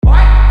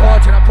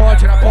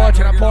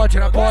pote,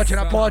 na pote,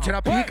 na pote,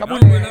 na pica,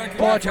 mulher.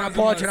 Pote, na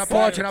pote, na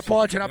pote, na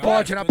pote, na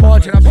pote, na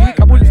pote, na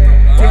pica, mulher.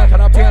 Tenta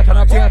na tenta,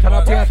 na tenta,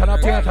 na tenta, na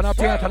tenta, na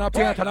tenta, na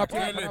tenta, na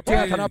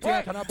tenta, na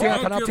tenta, na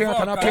tenta, na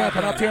tenta, na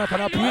tenta, na tenta,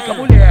 na pica,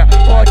 mulher.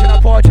 Pote, na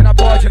pote, na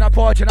pote, na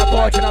pote, na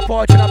pote, na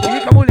pote, na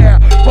pica, mulher.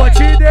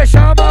 Pode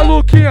deixar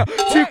maluquinha,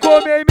 te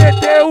comer e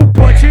meter o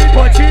pote,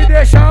 pode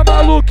deixar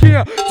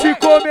maluquinha, te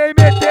comer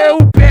e meter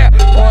o pé.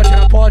 Pote,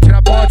 na pote,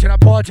 na pote, na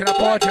pote, na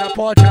pote, na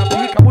pote, na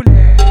pica,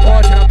 mulher.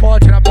 Pote, na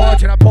pote, na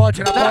pote, na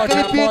pote, na pote,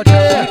 na pote,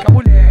 na pica,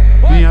 mulher.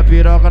 Minha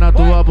piroca na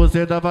tua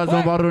buceta faz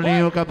um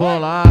barulhinho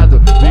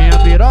cabolado. Minha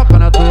piroca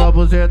na tua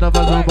buceta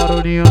faz um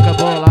barulhinho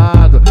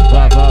cabolado.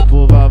 Vá, vá,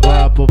 pu, vá,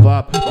 vá, pu,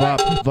 vá, vá,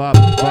 vá,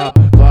 vá,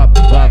 vá,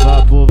 vá,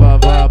 vá, pu, vá,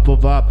 vá, pu,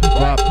 vá,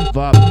 vá,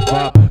 vá,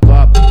 vá,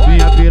 vá.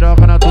 Minha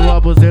piroca na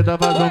tua buceta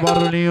faz um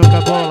barulhinho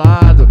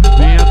cabolado.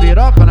 Minha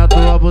piroca na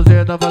tua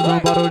buceta faz um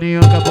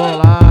barulhinho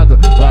cabolado.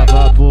 Vá,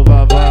 vá, pu,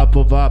 vá, vá,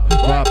 pu, vá,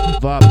 vá,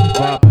 vá,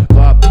 vá,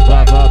 vá,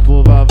 vá, vá,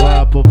 pu, vá,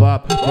 vá, pu,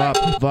 vá, vá,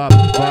 vá,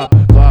 vá,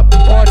 vá.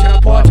 Pote, na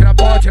pote, na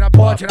pote, na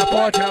pote, na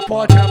pote, na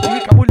pote, na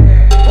pica,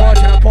 mulher.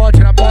 Pote, na pote,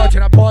 na pote,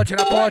 na pote,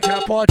 na pote,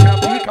 na pote, na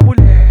pica,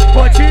 mulher.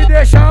 Pode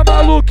deixar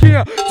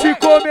maluquinha, te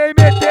comer e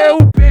meter o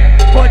pé.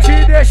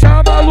 Pode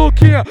deixar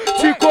maluquinha,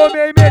 te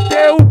comer e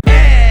meter o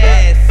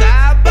pé.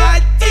 Essa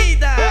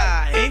batida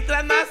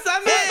entra na sua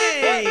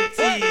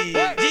mente.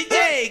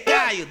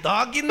 DJCaaio,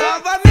 Doog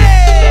novamente.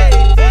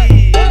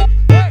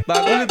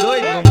 Bagulho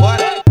doido,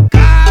 vambora.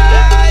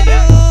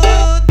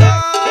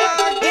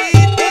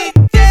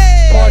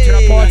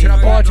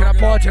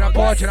 Na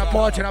pote, na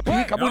pote, na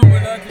pica,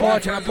 mulher.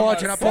 Pote, na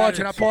pote, na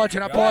pote, na pote,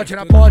 na pote,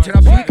 na pote,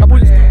 na pica,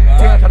 mulher.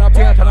 Tenta na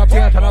tenta, na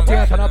tenta, na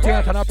tenta, na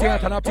tenta, na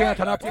tenta, na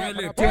tenta, na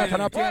tenta,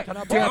 na tenta,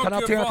 na tenta,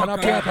 na tenta, na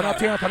tenta, na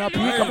tenta, na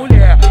pica,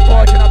 mulher.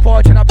 Pote, na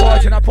pote, na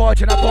pote, na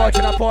pote, na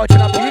pote, na pote,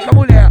 na pica,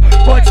 mulher.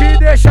 Pode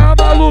deixar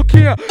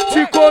maluquinha,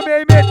 te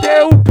comer e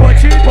meter o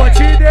pote,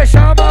 pode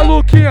deixar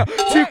maluquinha,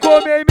 te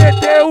comer e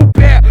meter o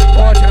pé.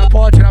 Pote, na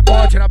pote, na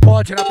pote, na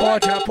pote, na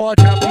pote, na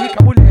pote, na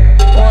pica, mulher.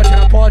 Pote,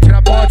 na pote,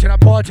 na pote, na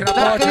pote, na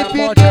pote, na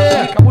pote,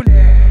 na pica, mulher.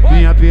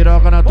 Minha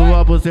piroca na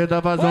tua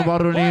buceta faz um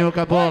barulhinho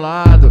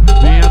cabolado.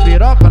 Minha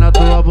piroca na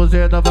tua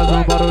buceta faz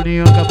um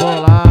barulhinho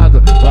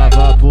cabolado. Vá,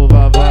 vá, pu,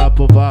 vá, vá,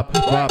 pu, vá,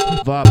 vá,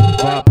 vá,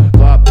 vá,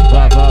 vá,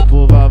 vá, vá,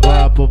 pu, vá,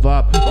 vá, pu,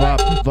 vá, vá,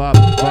 vá,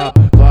 vá,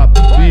 vá.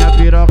 Minha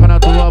piroca na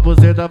tua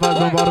buceta faz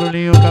um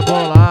barulhinho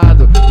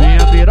cabolado.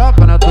 Minha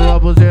piroca na tua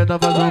buceta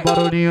faz um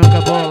barulhinho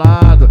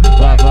cabolado.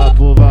 Vá, vá,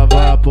 pu, vá,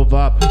 vá, pu,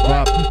 vá,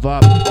 vá, vá,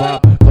 vá,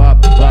 vá,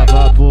 vá,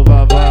 vá, pu,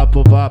 vá, vá,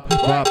 pu, vá,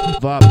 vá,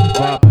 vá,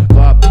 vá,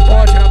 vá.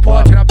 Pote, na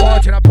pote, na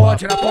pote, na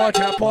pote, na pote,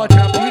 na pote,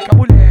 na pica,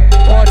 mulher.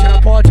 Pote, na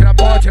pote, na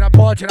pote, na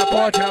pote, na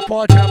pote, na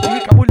pote, na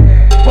pica,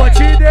 mulher.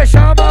 Pode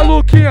deixar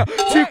maluquinha,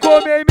 te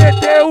comer e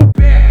meter o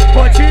pé.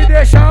 Pode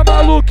deixar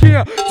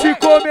maluquinha, te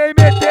comer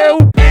e meter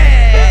o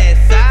pé.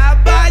 Essa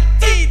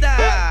batida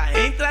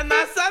entra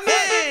na sua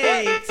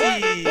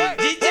mente.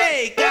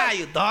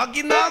 DJCaaio,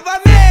 Doog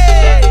novamente.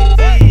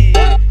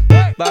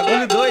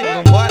 Bagulho doido,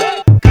 vambora.